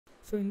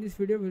So in this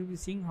video we'll be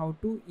seeing how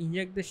to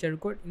inject the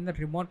shellcode in the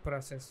remote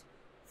process.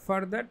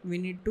 For that we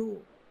need to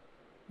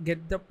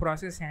get the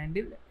process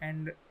handle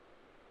and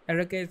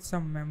allocate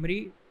some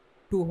memory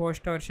to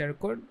host our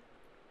shellcode,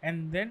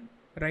 and then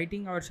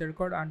writing our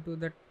shellcode onto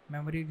that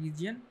memory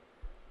region,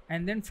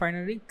 and then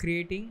finally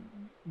creating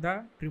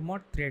the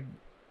remote thread.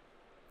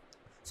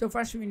 So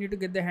first we need to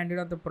get the handle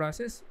of the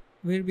process.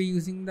 We'll be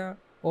using the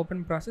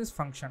open process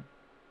function.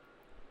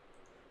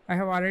 I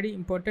have already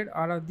imported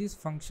all of these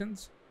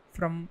functions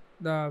from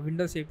the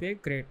Windows API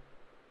crate,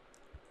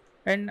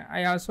 and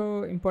I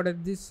also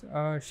imported this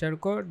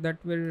shellcode that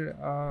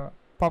will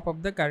pop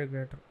up the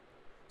calculator.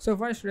 So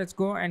first let's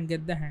go and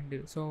get the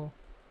handle. So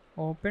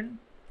open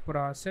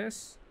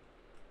process,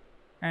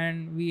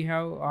 and we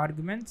have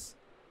arguments,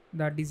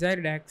 the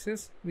desired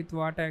access, with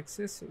what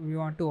access we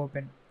want to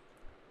open.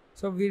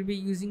 So we'll be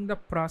using the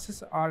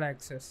process all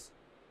access,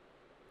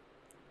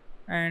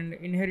 and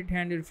inherit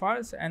handle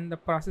false, and the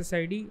process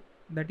ID,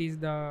 that is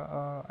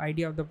the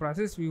ID of the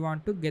process we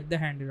want to get the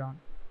handle on.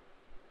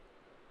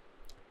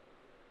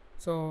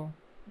 So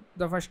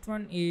the first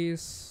one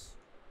is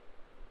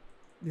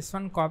this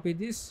one. Copy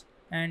this,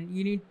 and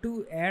you need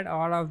to add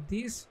all of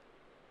these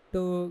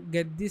to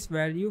get this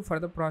value for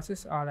the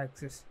process all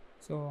access.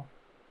 So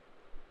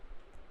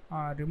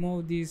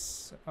remove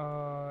these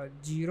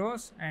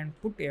zeros and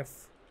put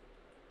F.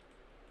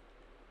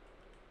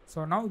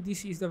 So now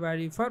this is the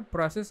value for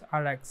process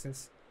all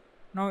access.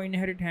 Now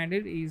inherit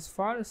handle is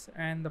false,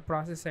 and the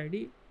process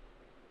ID,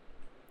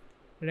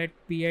 let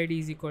PID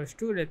is equals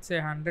to, let's say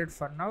 100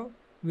 for now.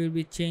 We will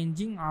be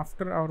changing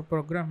after our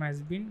program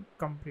has been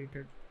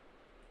completed.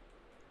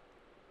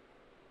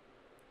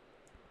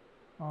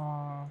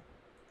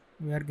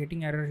 We are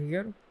getting error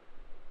here.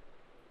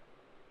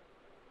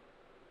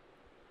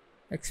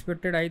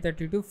 Expected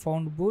I32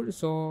 found bool,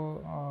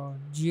 so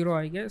 0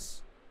 I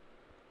guess.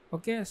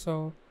 Okay,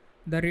 so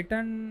the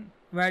return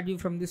value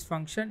from this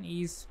function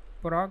is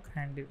proc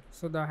handle,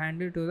 so the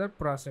handle to the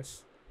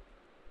process.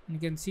 You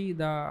can see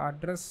the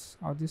address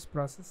of this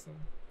process. So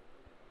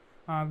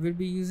we'll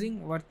be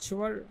using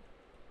virtual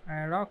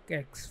alloc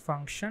x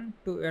function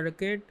to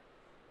allocate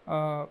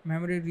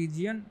memory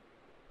region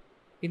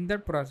in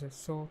that process.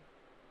 So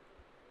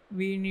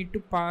we need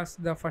to pass,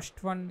 the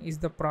first one is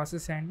the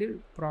process handle,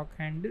 proc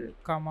handle,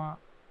 comma,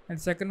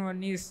 and second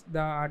one is the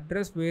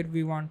address where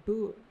we want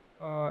to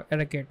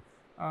allocate.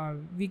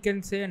 We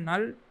can say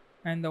null,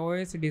 and the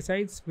OS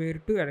decides where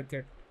to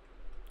allocate.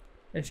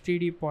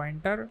 std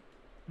pointer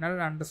null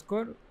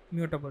underscore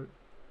mutable,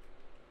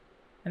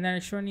 and the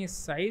next one is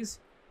size,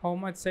 how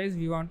much size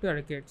we want to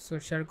allocate. So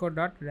shellcode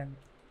dot length,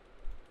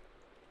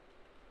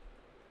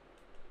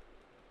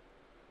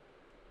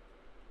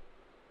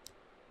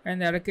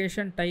 and the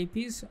allocation type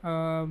is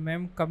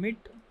mem commit,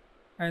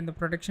 and the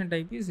protection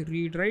type is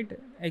read write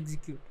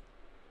execute.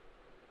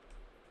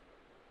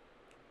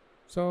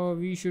 So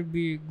we should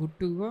be good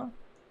to go.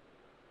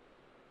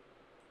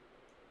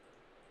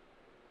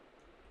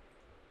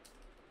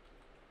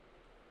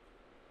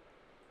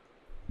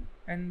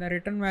 And the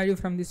return value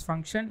from this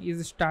function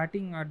is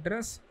starting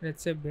address,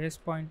 let's say base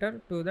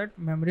pointer, to that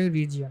memory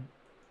region.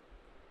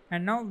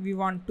 And now we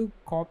want to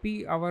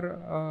copy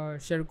our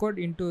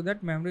shellcode into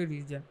that memory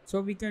region,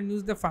 so we can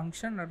use the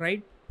function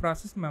write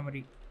process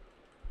memory.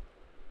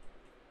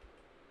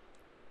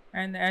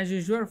 And as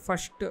usual,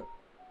 first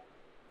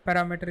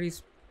parameter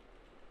is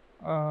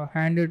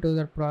handle to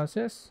the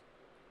process,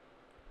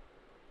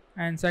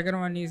 and second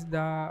one is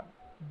the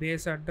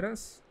base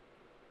address,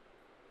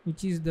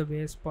 which is the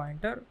base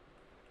pointer,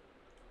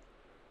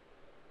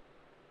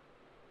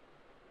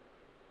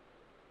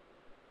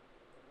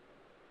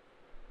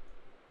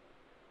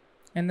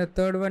 and the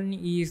third one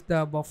is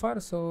the buffer.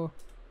 So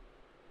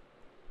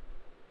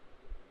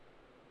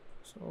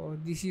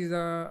this is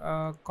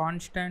a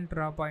constant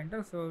raw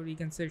pointer, so we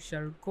can say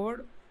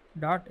shellcode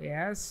dot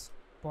as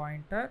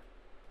pointer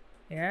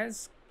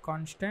as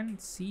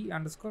constant c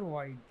underscore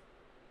void,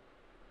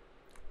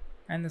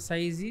 and the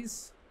size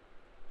is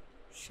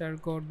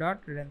shellcode dot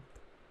length,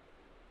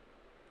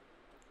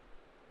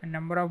 and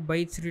number of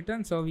bytes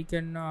written, so we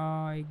can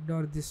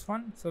ignore this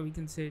one, so we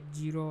can say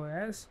 0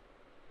 as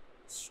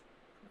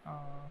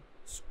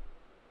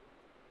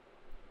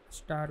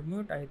star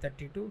mute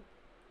I32.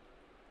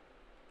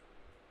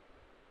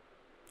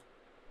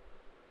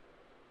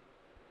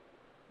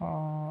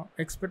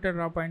 Expected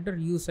raw pointer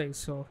u size,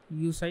 so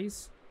u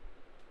size.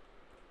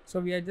 So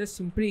we are just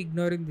simply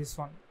ignoring this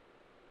one.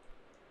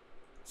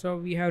 So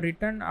we have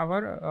written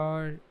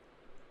our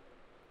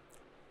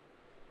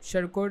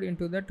shellcode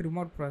into that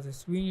remote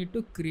process. We need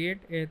to create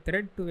a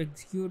thread to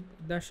execute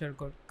the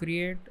shellcode.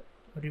 Create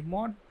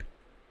remote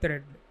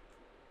thread,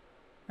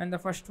 and the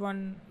first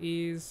one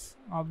is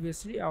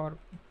obviously our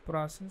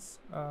process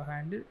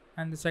handle,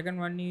 and the second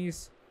one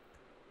is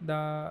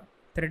the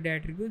thread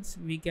attributes.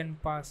 We can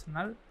pass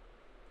null,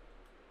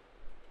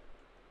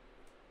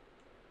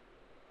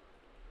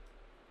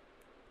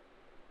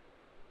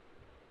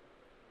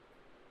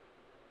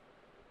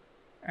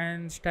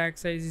 and stack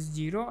size is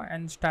 0,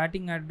 and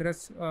starting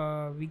address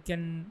we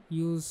can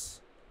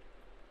use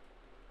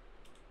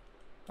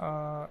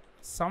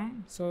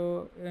sum.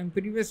 So in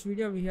previous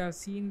video we have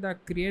seen the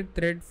create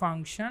thread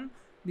function.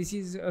 This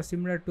is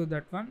similar to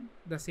that one,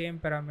 the same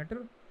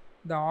parameter.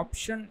 The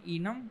option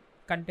enum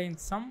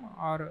contains sum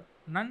or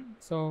none.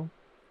 So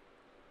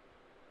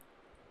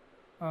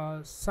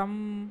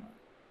sum,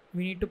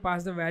 we need to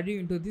pass the value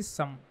into this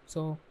sum.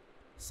 So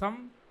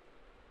sum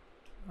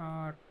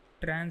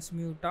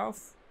transmute of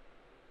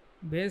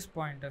base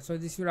pointer. So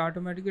this will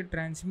automatically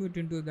transmute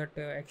into that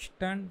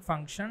extend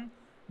function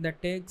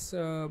that takes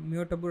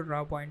mutable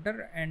raw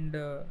pointer and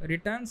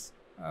returns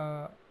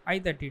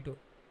I32.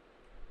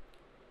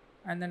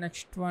 And the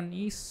next one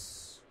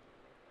is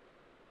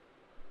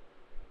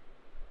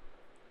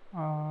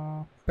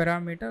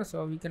parameter.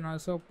 So we can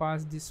also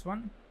pass this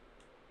one,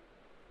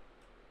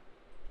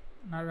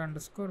 null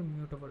underscore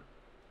mutable,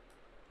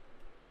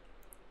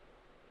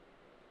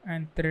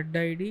 and thread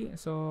id.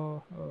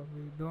 So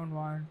we don't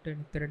want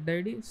any thread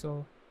id,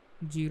 so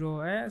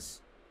 0 as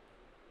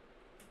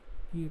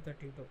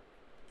u32.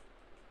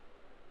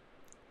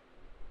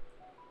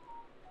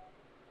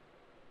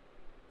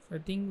 So I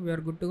think we are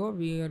good to go.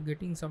 We are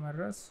getting some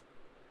errors.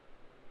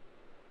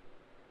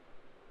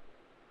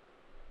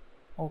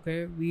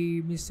 Okay,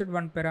 we missed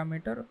one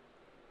parameter.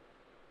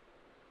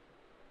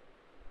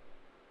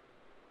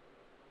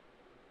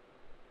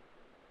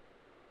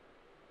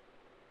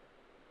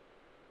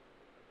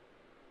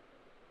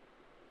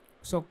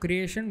 So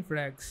creation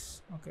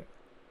flags, okay,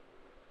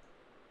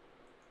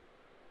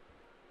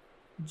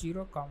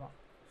 0 comma.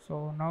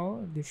 So now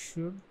this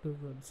should do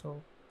good.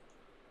 So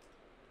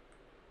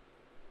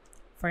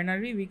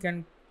finally we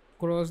can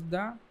close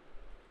the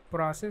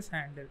process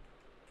handle.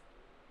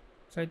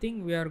 So I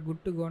think we are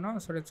good to go now.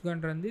 So let's go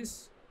and run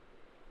this.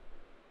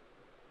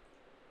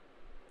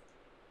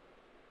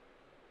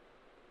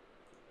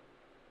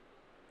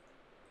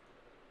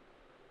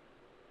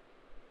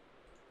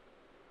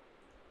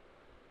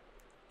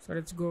 So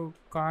let's go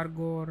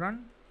cargo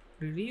run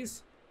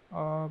release.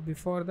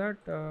 Before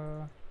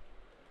that,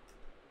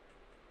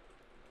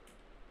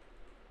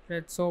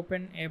 let's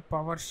open a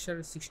PowerShell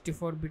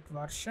 64-bit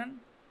version.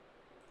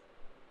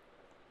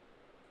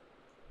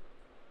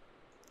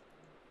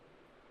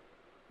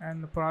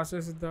 And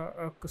process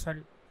the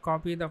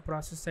copy the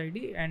process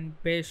ID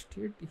and paste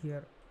it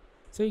here.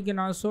 So you can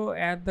also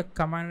add the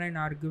command line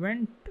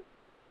argument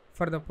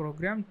for the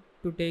program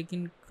to take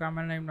in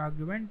command line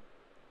argument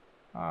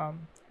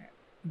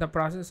the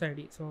process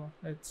ID. So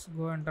let's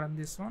go and run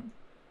this one.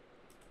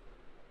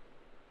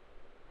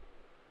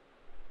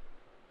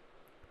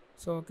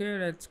 So okay,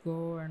 let's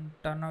go and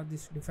turn off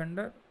this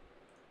defender,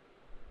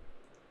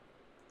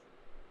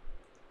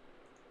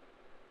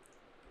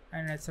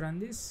 and let's run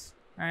this,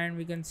 and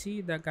we can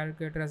see the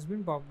calculator has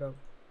been popped up.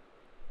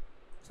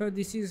 So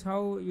this is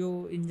how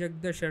you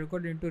inject the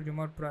shellcode into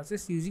remote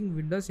process using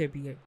Windows API.